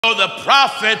So the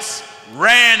prophets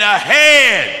ran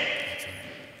ahead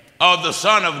of the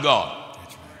Son of God.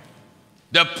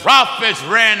 The prophets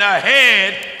ran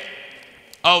ahead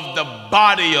of the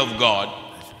body of God.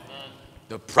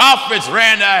 The prophets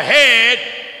ran ahead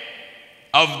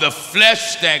of the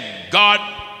flesh that God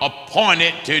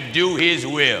appointed to do his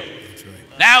will.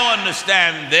 Now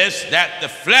understand this, that the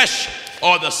flesh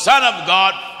or the Son of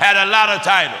God had a lot of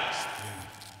titles.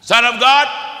 Son of God,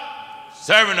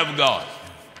 servant of God.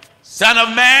 Son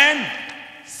of man,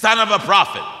 son of a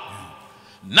prophet.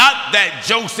 Not that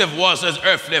Joseph was his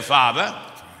earthly father,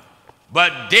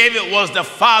 but David was the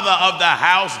father of the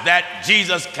house that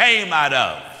Jesus came out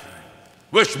of,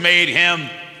 which made him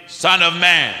Son of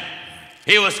Man.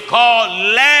 He was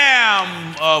called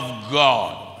Lamb of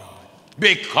God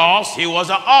because he was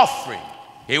an offering.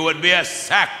 He would be a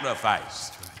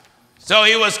sacrifice. So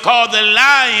he was called the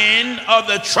Lion of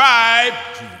the tribe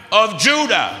of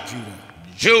Judah.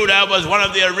 Judah was one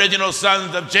of the original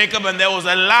sons of Jacob, and there was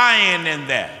a lion in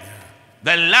there.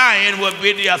 The lion would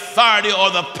be the authority or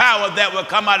the power that would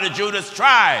come out of Judah's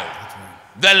tribe.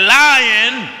 The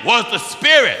lion was the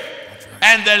spirit,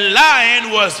 and the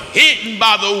lion was hidden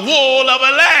by the wool of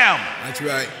a lamb. That's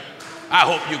right. I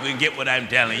hope you can get what I'm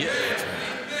telling you.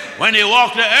 When he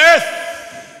walked the earth,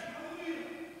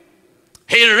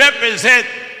 he represented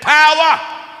power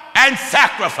and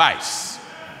sacrifice.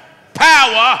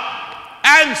 Power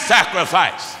and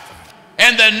sacrifice.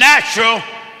 In the natural,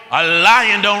 a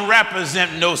lion don't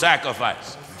represent no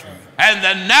sacrifice. And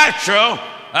the natural,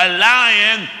 a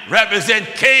lion represent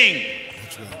king,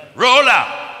 ruler,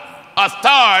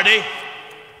 authority,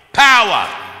 power.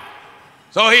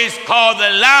 So he's called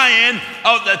the Lion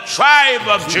of the tribe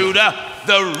of Judah,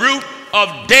 the root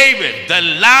of David. The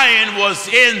lion was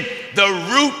in the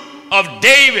root of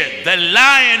David. The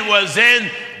lion was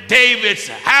in David's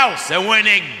house. And when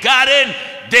he got in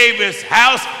David's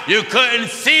house, you couldn't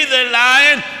see the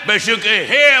lion, but you could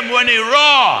hear him when he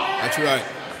roared. That's right.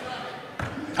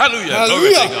 Hallelujah.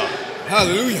 Hallelujah. Glory to God.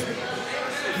 Hallelujah.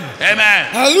 Amen.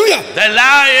 Hallelujah. The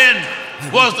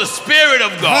lion was the spirit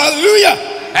of God.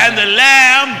 Hallelujah. And the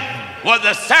lamb was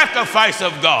the sacrifice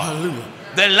of God. Hallelujah.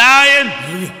 The lion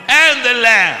and the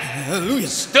lamb Hallelujah.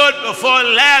 stood before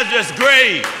Lazarus'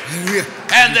 grave. Hallelujah.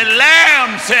 And the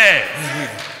lamb said,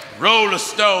 roll the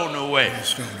stone away.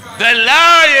 The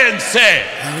lion said,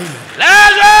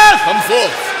 Lazarus, come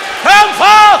forth. Come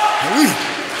forth. Hallelujah.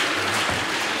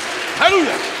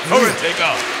 Hallelujah. Glory to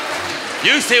God.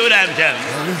 You see what I'm telling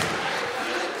you.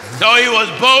 So he was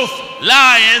both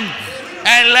lion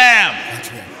and lamb.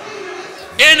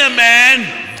 Inner man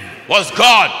was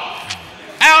God.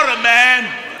 Outer man,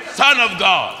 Son of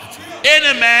God.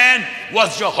 Inner man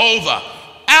was Jehovah.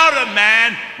 Outer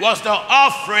man was the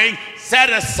offering set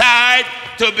aside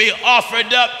to be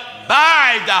offered up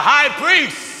by the high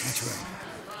priest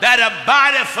that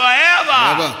abideth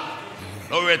forever.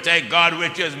 Glory to God,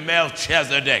 which is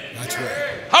Melchizedek. That's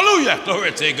right. Hallelujah.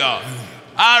 Glory to God.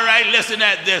 All right, listen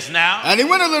at this now. And he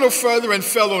went a little further and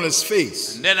fell on his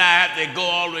face. And then I have to go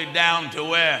all the way down to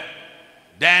where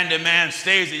Dan the man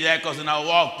stays at, because when I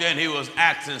walked in, he was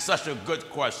asking such a good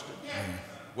question.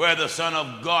 Where the Son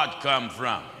of God come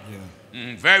from?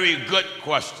 Very good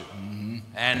question.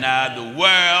 And the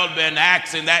world been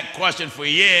asking that question for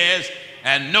years,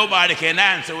 and nobody can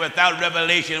answer without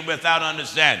revelation, without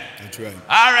understanding. That's right.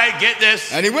 All right, get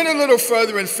this. And he went a little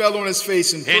further and fell on his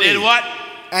face and prayed. He did what?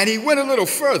 And he went a little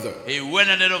further. He went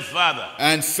a little further.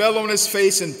 And fell on his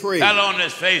face and prayed. Fell on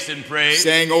his face and prayed.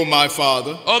 Saying, "O my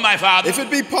Father. Oh my Father. If it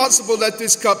be possible, let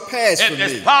this cup pass from me.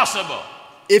 If it's possible.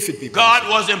 If it be possible." God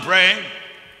wasn't praying.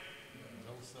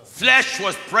 Flesh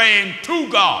was praying to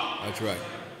God. That's right.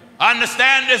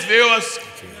 Understand this, viewers.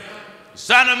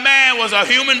 Son of Man was a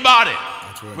human body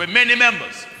with many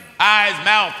members. Eyes,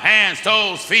 mouth, hands,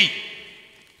 toes, feet.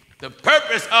 The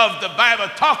purpose of the Bible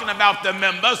talking about the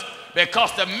members,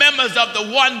 because the members of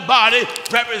the one body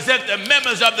represent the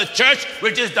members of the church,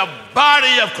 which is the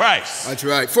body of Christ. That's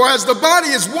right. For as the body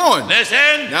is one.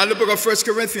 Listen. Now the book of 1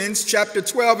 Corinthians chapter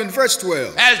 12 and verse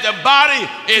 12. As the body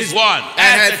is one.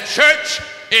 As the church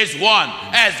is one.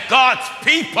 As God's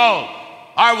people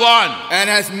are one. And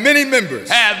has many members.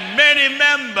 Have many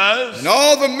members. And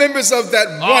all the members of that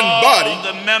one body. All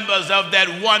the members of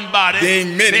that one body.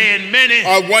 Being many.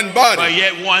 Are one body. But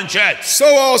yet one church. So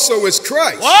also is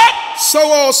Christ. What? So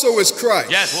also is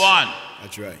Christ. Yes, one.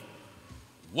 That's right.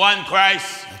 One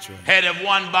Christ. That's right. Head of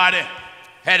one body.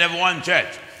 Head of one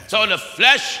church. So the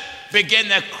flesh began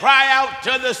to cry out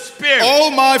to the Spirit.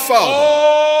 Oh my Father.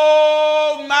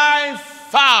 Oh my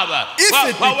Father.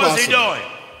 What was he doing?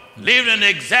 Leaving an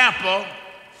example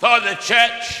for the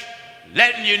church,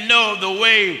 letting you know the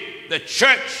way the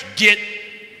church get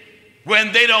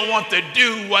when they don't want to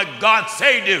do what God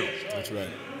say do. That's right.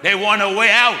 They want a way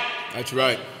out. That's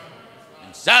right.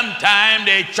 And sometimes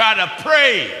they try to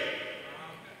pray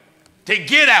to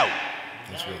get out.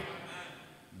 That's right.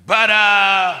 But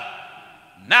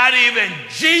not even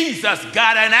Jesus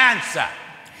got an answer.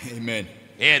 Amen.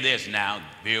 Hear this now,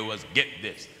 viewers, get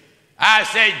this. I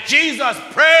said Jesus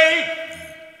prayed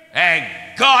and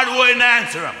God wouldn't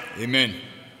answer him. Amen.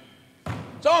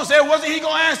 Someone said, wasn't he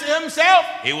going to answer himself?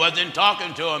 He wasn't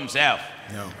talking to himself.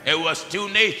 No. It was two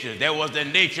natures. There was the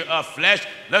nature of flesh.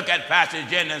 Look at Pastor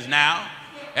Jennings now.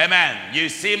 Amen. You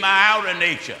see my outer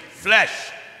nature,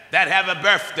 flesh, that have a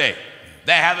birthday,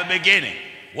 that have a beginning.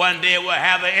 One day it will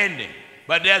have an ending.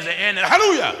 But there's an inner,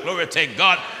 hallelujah, glory to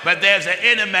God, but there's an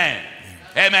inner man.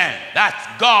 Amen. That's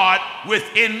God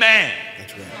within man.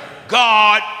 That's right.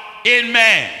 God in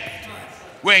man. That's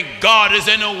right. When God is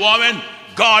in a woman,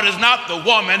 God is not the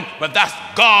woman, but that's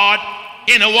God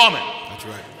in a woman. That's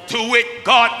right. To wit,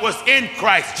 God was in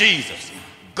Christ Jesus.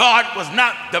 God was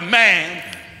not the man.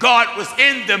 God was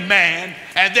in the man,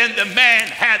 and then the man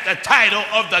had the title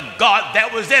of the God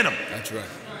that was in him. That's right.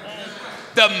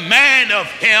 The man of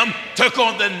him took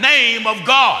on the name of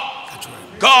God. That's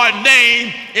right. God's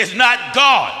name is not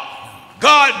God.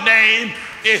 God's name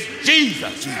is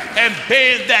Jesus. And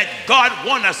being that God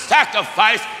wanted a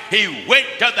sacrifice, he went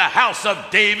to the house of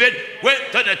David, went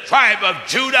to the tribe of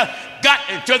Judah, got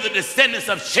into the descendants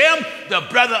of Shem, the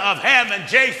brother of Ham and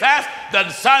Japheth, the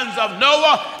sons of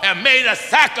Noah, and made a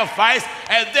sacrifice,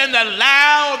 and then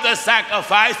allowed the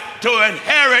sacrifice to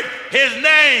inherit his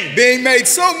name. Being made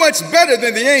so much better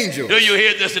than the angels. Do you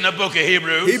hear this in the book of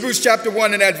Hebrews? Hebrews chapter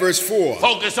 1 and at verse 4.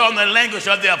 Focus on the language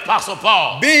of the Apostle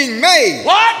Paul. Being made.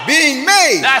 What? Being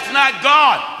made. That's not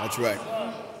God. That's right.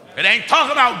 It ain't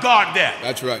talking about God there.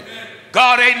 That's right.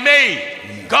 God ain't made.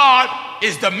 Amen. God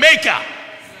is the maker.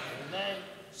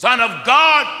 Son of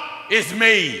God is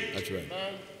made. That's right.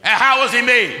 And how was he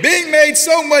made? Being made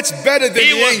so much better than the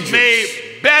angels. He was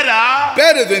made better.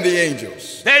 Better than the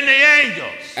angels. Than the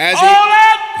angels. As all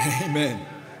that? Amen.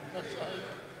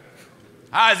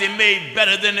 How is he made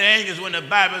better than the angels when the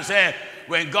Bible said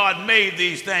when God made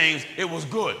these things, it was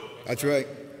good? That's right.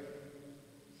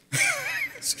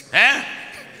 Huh?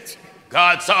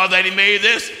 God saw that he made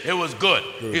this, it was good.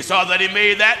 He saw that he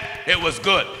made that, it was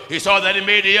good. He saw that he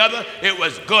made the other, it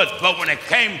was good. But when it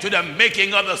came to the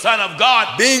making of the Son of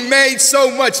God, being made so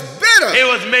much better, it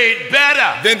was made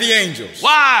better than the angels.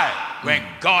 Why? When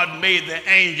God made the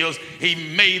angels,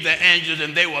 he made the angels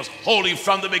and they was holy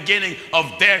from the beginning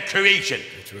of their creation.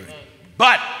 That's right.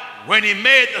 But when he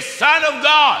made the Son of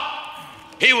God,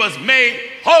 he was made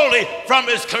holy from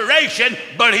his creation,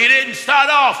 but he didn't start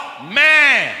off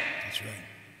man.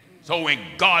 So when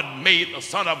God made the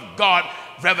Son of God,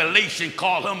 Revelation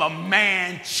called him a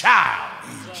man-child,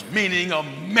 meaning a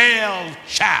male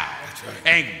child. Right.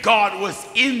 And God was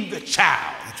in the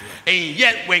child. Right. And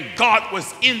yet when God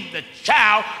was in the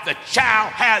child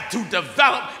had to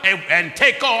develop and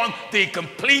take on the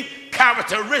complete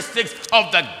characteristics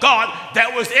of the God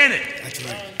that was in it. That's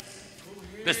right.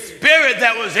 The spirit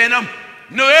that was in him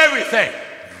knew everything.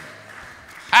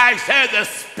 I said the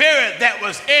spirit that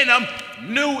was in him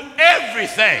knew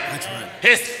everything. That's right.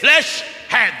 His flesh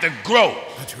had to grow.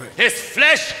 That's right. His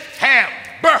flesh had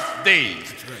birthdays.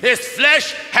 That's right. His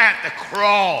flesh had to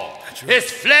crawl. That's right.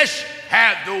 His flesh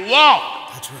had to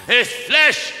walk. That's right. His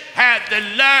flesh had to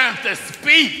learn to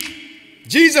speak.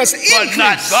 Jesus increased. But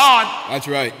not God. That's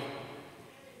right.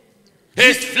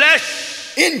 His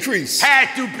flesh increased.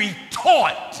 Had to be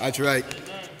taught. That's right.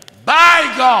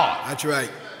 By God. That's right.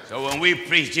 So when we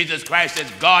preach Jesus Christ as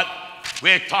God,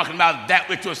 we're talking about that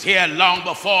which was here long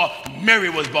before Mary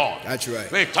was born. That's right.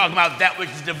 We're talking about that which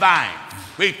is divine.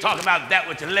 We're talking about that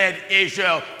which led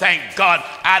Israel, thank God,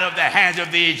 out of the hands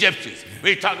of the Egyptians.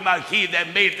 We're talking about he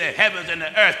that made the heavens and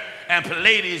the earth and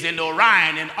Pleiades and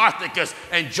Orion and Arcturus,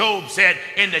 and Job said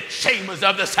in the chambers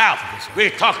of the south.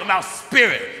 We're talking about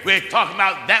spirit. We're talking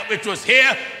about that which was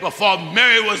here before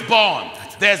Mary was born.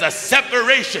 There's a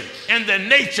separation in the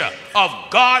nature of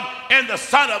God and the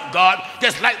Son of God,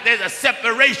 just like there's a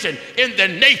separation in the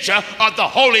nature of the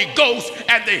Holy Ghost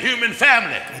and the human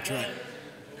family. That's right.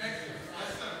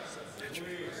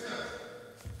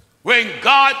 When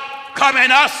God come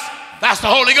in us, that's the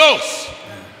Holy Ghost.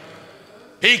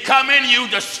 He come in you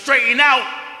to straighten out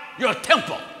your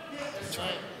temple.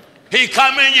 He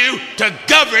come in you to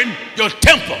govern your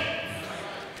temple.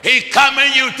 He come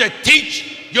in you to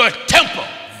teach your temple.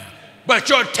 But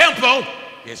your temple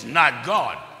is not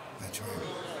God. That's right.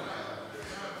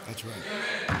 That's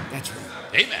right. That's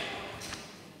right. Amen.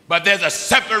 but there's a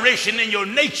separation in your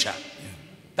nature.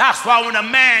 That's why when a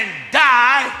man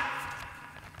dies,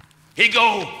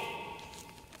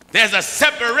 there's a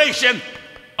separation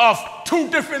of two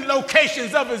different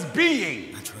locations of his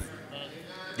being. That's right.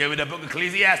 Give me the book of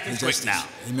Ecclesiastes quick now.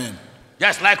 Amen.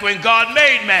 Just like when God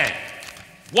made man,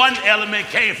 one element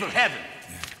came from heaven.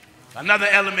 Another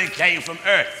element came from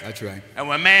earth. That's right. And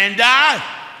when man died,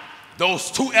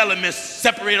 those two elements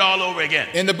separate all over again.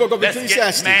 In the book of Ecclesiastes.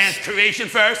 Let's get man's creation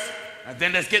first, and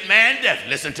then let's get man's death.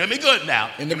 Listen to me good now.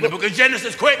 In the book of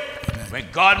Genesis, quick. Amen. When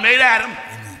God made Adam,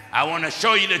 amen, I want to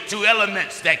show you the two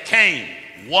elements that came.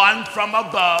 One from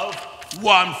above,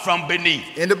 one from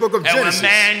beneath. In the book of Genesis. And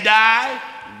when man died,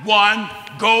 one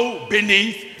go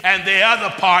beneath, and the other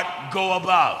part go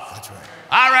above. That's right.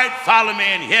 All right, follow me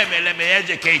and hear me. Let me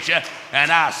educate you,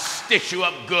 and I'll stitch you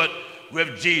up good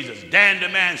with Jesus. Dan the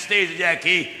man stays Jack,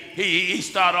 he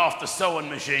start off the sewing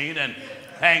machine, and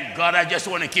thank God I just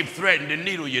want to keep threading the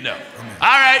needle, you know. Amen. All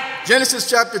right. Genesis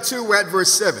chapter 2, we're at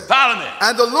verse 7. Follow me.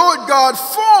 And the Lord God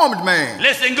formed man.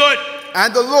 Listen good.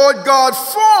 And the Lord God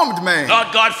formed man. Lord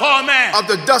God formed man. Of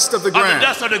the dust of the ground. Of the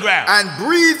dust of the ground. And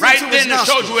breathed right into his nostrils. Right then it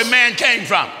shows you where man came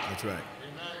from. That's right.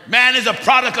 Man is a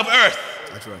product of earth.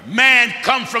 That's right. Man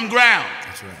come from ground.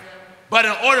 That's right. But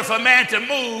in order for man to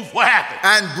move, what happened?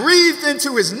 And breathed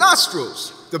into his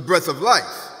nostrils the breath of life.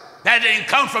 That didn't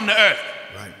come from the earth.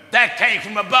 Right. That came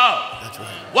from above. That's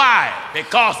right. Why?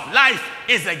 Because life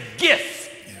is a gift.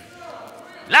 Yeah.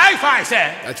 Life, I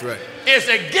said. That's right. Is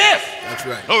a gift. That's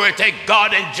right. Glory to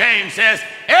God. And James says,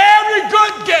 every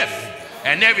good gift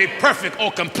and every perfect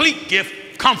or complete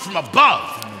gift comes from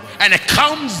above. And it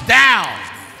comes down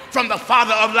from the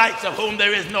Father of lights, of whom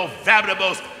there is no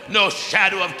variables, no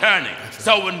shadow of turning.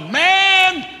 So when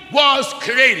man was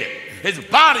created, his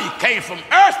body came from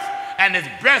earth and his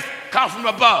breath comes from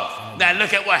above. Now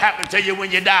look at what happened to you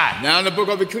when you die. Now in the book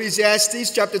of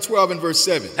Ecclesiastes, chapter 12 and verse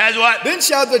 7. That's what? Then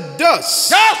shall the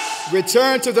dust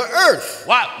return to the earth.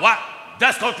 What?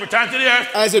 Dust goes return to the earth.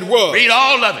 As it was. Read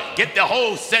all of it. Get the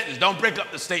whole sentence. Don't break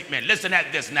up the statement. Listen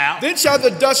at this now. Then shall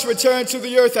the dust return to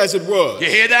the earth as it was. You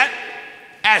hear that?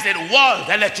 As it was.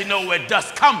 That lets you know where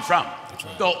dust come from.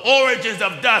 Right. The origins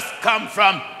of dust come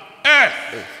from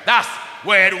earth. That's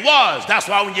where it was. That's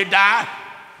why when you die,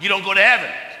 you don't go to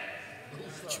heaven.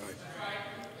 That's right.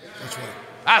 That's right.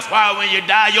 That's why when you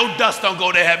die, your dust don't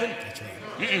go to heaven. That's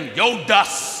right. Your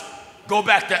dust go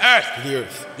back to earth. To the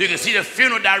earth. You can see the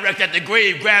funeral director at the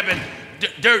grave grabbing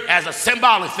dirt as a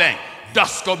symbolic thing.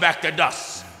 Dust go back to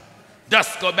dust.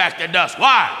 Dust go back to dust.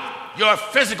 Why? Your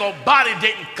physical body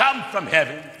didn't come from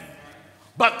heaven,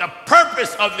 but the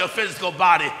purpose of your physical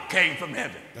body came from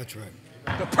heaven. That's right.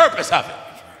 The purpose of it.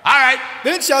 All right.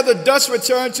 Then shall the dust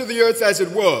return to the earth as it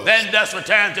was. Then dust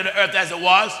return to the earth as it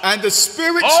was. And the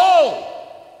spirit.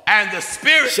 And the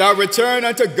spirit shall return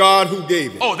unto God who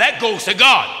gave it. Oh, that goes to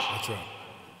God. That's right.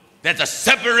 There's a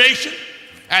separation,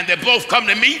 and they both come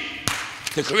to meet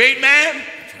to create man,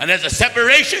 and there's a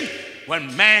separation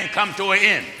when man comes to an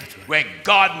end. When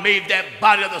God made that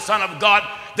body of the Son of God,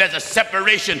 there's a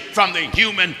separation from the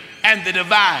human and the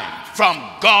divine, from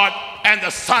God and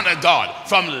the Son of God,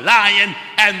 from lion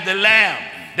and the lamb.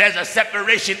 There's a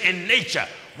separation in nature.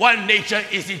 One nature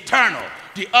is eternal.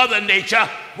 The other nature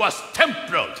was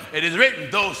temporal. It is written,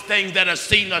 those things that are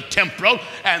seen are temporal,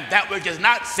 and that which is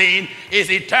not seen is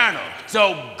eternal.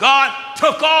 So God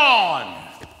took on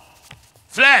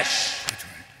flesh.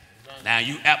 Now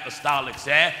you apostolics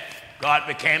say, God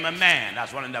became a man.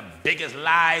 That's one of the biggest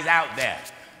lies out there.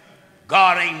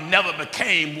 God ain't never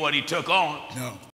became what he took on. No.